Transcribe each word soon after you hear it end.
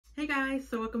Hey guys,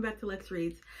 so welcome back to Lex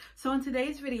Reads. So in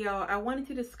today's video, I wanted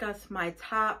to discuss my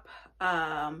top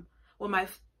 5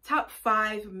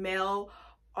 male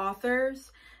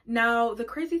authors. Now, the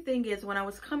crazy thing is when I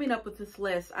was coming up with this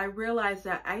list, I realized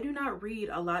that I do not read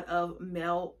a lot of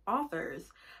male authors.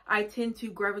 I tend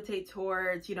to gravitate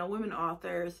towards, women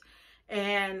authors.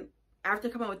 And after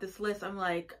coming up with this list, I'm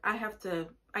like, I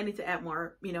need to add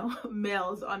more,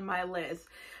 males on my list.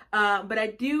 But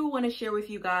I do want to share with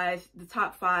you guys the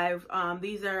top 5.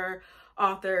 These are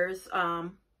authors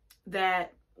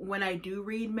that when I do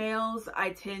read males,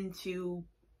 I tend to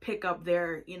pick up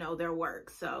their work.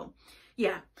 So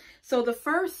yeah. So the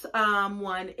first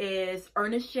one is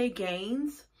Ernest J.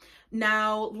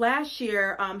 Now, last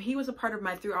year, he was a part of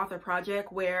my 3-author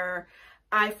project where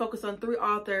I focused on 3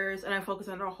 authors and I focused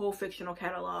on their whole fictional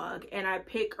catalog. And I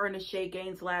picked Ernest J.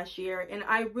 Gaines last year, and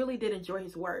I really did enjoy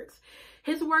his works.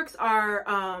 His works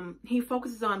are, he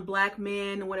focuses on Black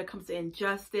men when it comes to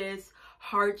injustice,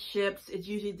 hardships. It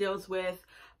usually deals with,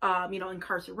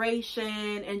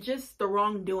 incarceration and just the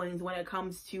wrongdoings when it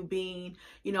comes to being,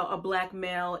 a Black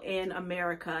male in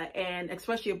America, and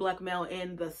especially a Black male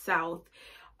in the South.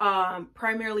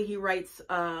 Primarily, he writes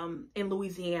in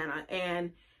Louisiana.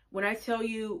 And when I tell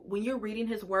you, when you're reading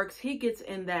his works, he gets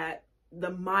in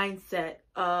the mindset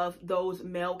of those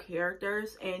male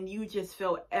characters, and you just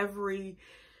feel every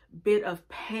bit of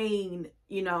pain,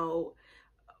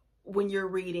 when you're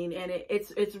reading. And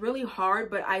it's really hard,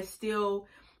 but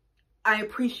I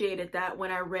appreciated that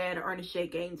when I read Ernest J.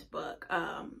 Gaines' book.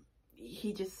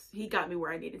 He got me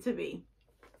where I needed to be.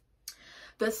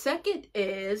 The second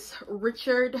is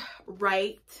Richard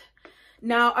Wright.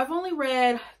 Now, I've only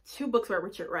read 2 books by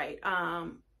Richard Wright.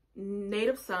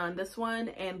 Native Son, this one,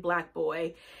 and Black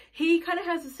Boy. He kind of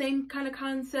has the same kind of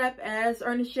concept as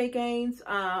Ernest J. Gaines.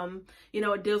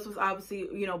 It deals with, obviously,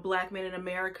 Black men in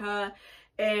America.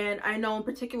 And I know in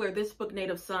particular, this book,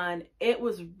 Native Son, it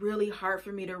was really hard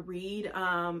for me to read,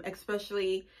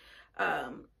 especially,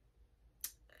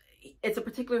 it's a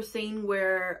particular scene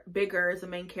where Bigger is the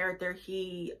main character.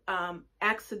 He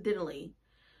accidentally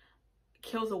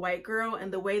kills a white girl,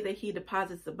 and the way that he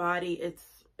deposits the body, it's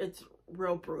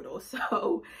real brutal.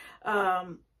 So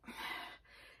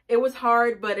it was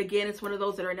hard, but again, it's one of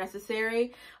those that are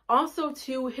necessary. Also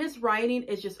too, his writing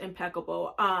is just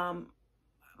impeccable.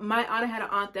 My aunt had an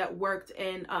aunt that worked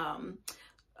in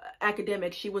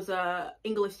academics. She was a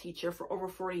English teacher for over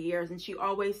 40 years, and she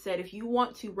always said, if you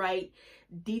want to write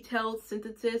detailed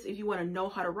sentences, if you want to know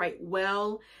how to write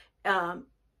well,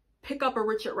 pick up a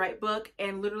Richard Wright book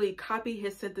and literally copy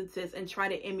his sentences and try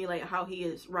to emulate how he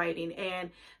is writing.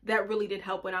 And that really did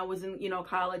help when I was in,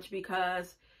 college,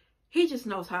 because he just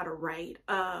knows how to write.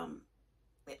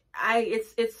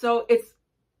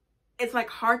 It's like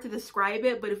hard to describe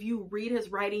it, but if you read his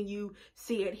writing, you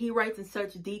see it. He writes in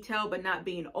such detail, but not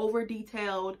being over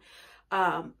detailed.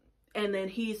 And then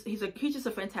he's just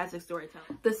a fantastic storyteller.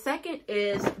 The second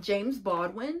is James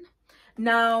Baldwin.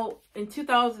 Now, in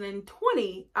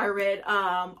 2020, I read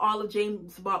all of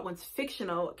James Baldwin's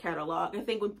fictional catalog. I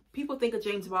think when people think of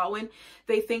James Baldwin,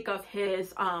 they think of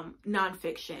his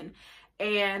nonfiction.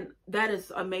 And that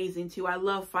is amazing too. I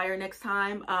love Fire Next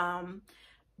Time.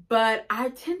 But I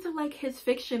tend to like his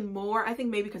fiction more. I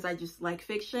think maybe because I just like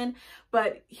fiction.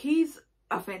 But he's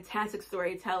a fantastic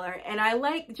storyteller. And I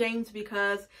like James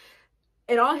because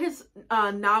in all his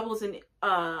novels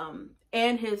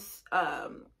and his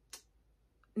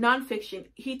nonfiction,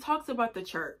 he talks about the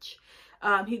church.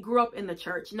 He grew up in the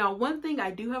church. Now, one thing I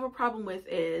do have a problem with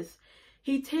is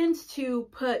he tends to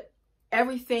put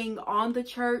everything on the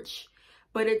church,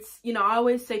 but it's, I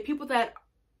always say people that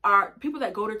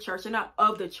go to church are not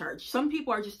of the church. Some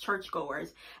people are just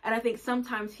churchgoers. And I think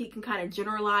sometimes he can kind of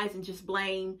generalize and just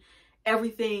blame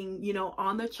everything,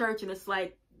 on the church. And it's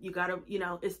like, you gotta,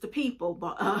 it's the people,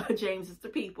 but James, it's the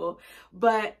people.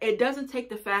 But it doesn't take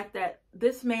the fact that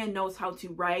this man knows how to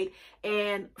write.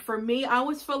 And for me, I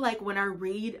always feel like when I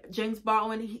read James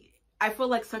Baldwin, I feel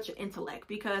like such an intellect,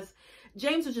 because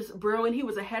James was just brilliant. He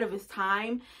was ahead of his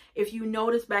time. If you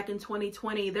notice, back in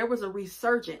 2020, there was a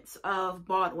resurgence of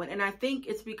Baldwin. And I think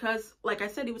it's because, like I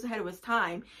said, he was ahead of his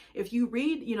time. If you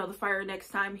read, The Fire Next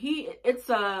Time, it's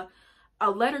a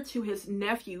letter to his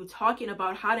nephew talking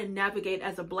about how to navigate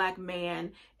as a Black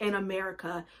man in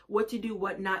America, what to do,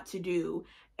 what not to do.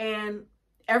 And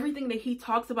everything that he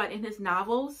talks about in his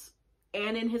novels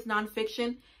and in his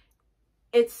nonfiction,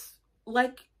 it's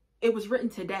like it was written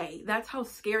today. That's how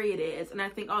scary it is. And I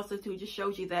think also too, it just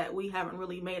shows you that we haven't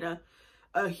really made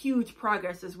a huge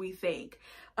progress as we think.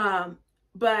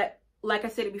 But like I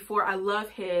said before, I love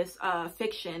his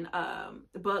fiction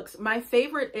books. My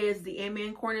favorite is The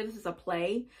Ant-Man Corner. This is a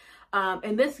play.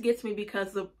 And this gets me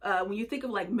because when you think of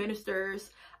like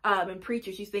ministers and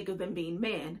preachers, you think of them being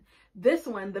men. This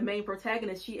one, the main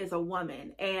protagonist, she is a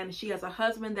woman, and she has a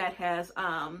husband that has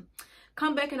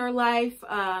come back in her life.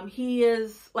 He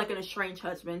is like an estranged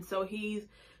husband, so he's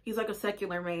like a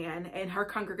secular man, and her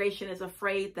congregation is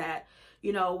afraid that,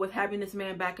 you know, with having this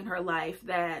man back in her life,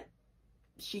 that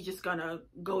she's just gonna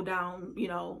go down, you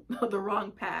know, the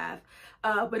wrong path.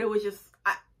 But it was just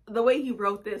the way he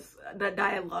wrote this, the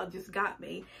dialogue just got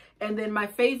me. And then my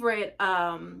favorite,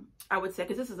 I would say,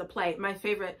 because this is a play, my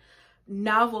favorite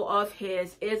novel of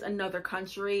his is Another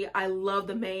Country. I love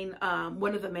the main,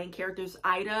 one of the main characters,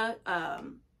 Ida. I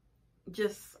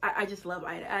just love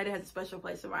Ida. Ida has a special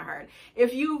place in my heart.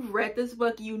 If you've read this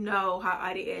book, you know how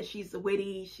Ida is. She's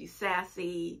witty, she's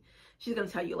sassy. She's gonna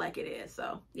tell you like it is.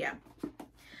 So yeah.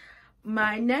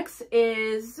 My next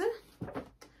is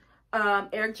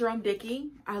Eric Jerome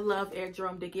Dickey. I love Eric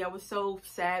Jerome Dickey. I was so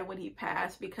sad when he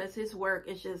passed because his work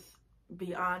is just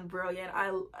beyond brilliant.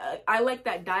 I like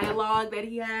that dialogue that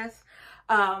he has.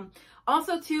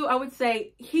 Also too, I would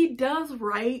say he does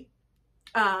write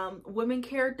women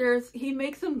characters. He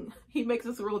makes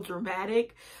us real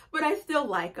dramatic, but I still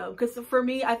like them, because for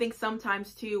me, I think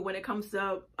sometimes too, when it comes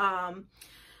to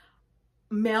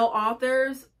male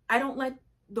authors, I don't like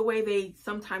the way they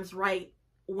sometimes write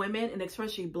women, and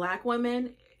especially Black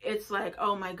women. It's like,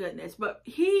 oh my goodness. But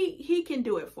he can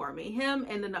do it for me. Him,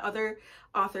 and then the other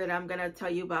author that I'm gonna tell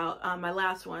you about, my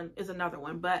last one is another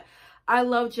one. But I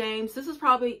love James. This is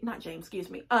probably not James, excuse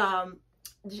me.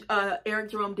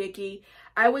 Eric Jerome Dickey.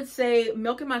 I would say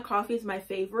Milk in My Coffee is my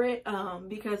favorite,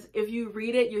 because if you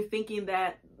read it, you're thinking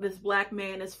that this Black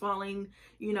man is falling,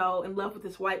 you know, in love with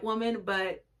this white woman.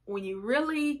 But when you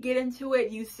really get into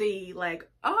it, you see like,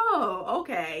 oh,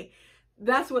 okay.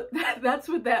 That's what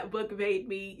that book made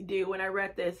me do when I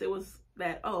read this. It was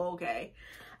that, oh, okay.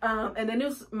 And then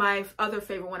there's my other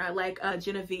favorite one. I like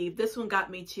Genevieve. This one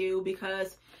got me too,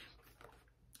 because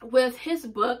with his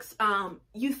books,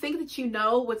 you think that you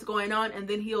know what's going on, and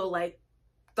then he'll like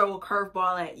throw a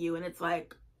curveball at you, and it's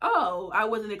like, oh, I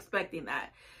wasn't expecting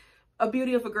that. A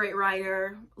beauty of a great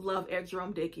writer. Love Eric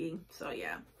Jerome Dickey. So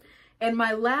yeah. And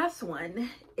my last one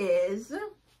is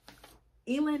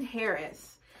E.Lynn Harris.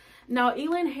 Now,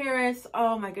 E.Lynn Harris,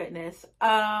 oh my goodness.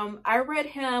 I read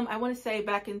him, I want to say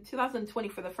back in 2020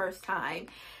 for the first time.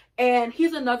 And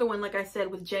he's another one, like I said,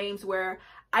 with James, where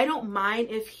I don't mind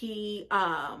if he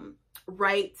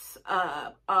writes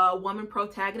a woman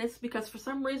protagonist, because for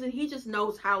some reason he just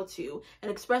knows how to,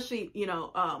 and especially, you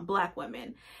know, Black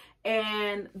women.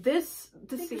 And this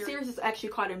series is actually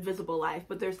called Invisible Life,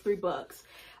 but there's 3 books.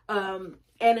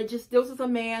 And it just, there was a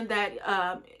man that,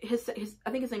 I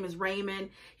think his name is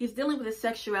Raymond. He's dealing with his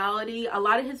sexuality. A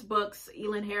lot of his books,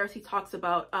 E.Lynn Harris, he talks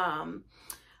about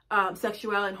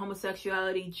sexuality and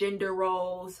homosexuality, gender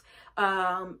roles.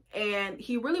 And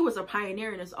he really was a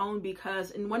pioneer in his own,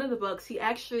 because in one of the books, he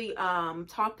actually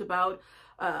talked about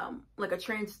like a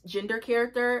transgender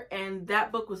character. And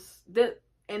that book was,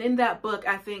 and in that book,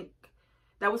 I think,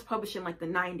 that was published in like the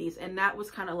 90s, and that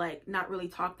was kind of like not really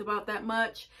talked about that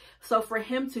much. So for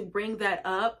him to bring that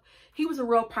up, he was a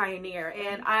real pioneer,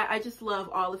 and I just love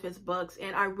all of his books,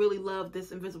 and I really love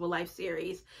this Invisible Life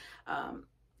series.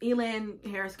 E.Lynn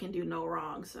Harris can do no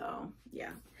wrong, so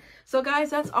yeah. So guys,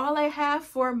 that's all I have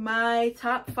for my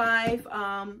top 5,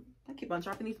 I keep on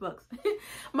dropping these books.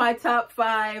 My top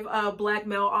 5 Black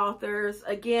male authors.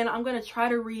 Again, I'm going to try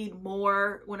to read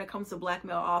more when it comes to Black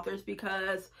male authors,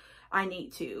 because I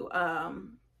need to.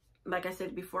 Like I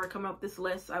said before, coming up with this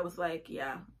list, I was like,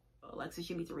 yeah, Alexis,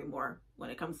 you need to read more when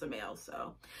it comes to males.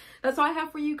 So that's all I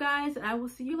have for you guys, and I will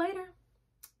see you later.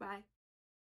 Bye.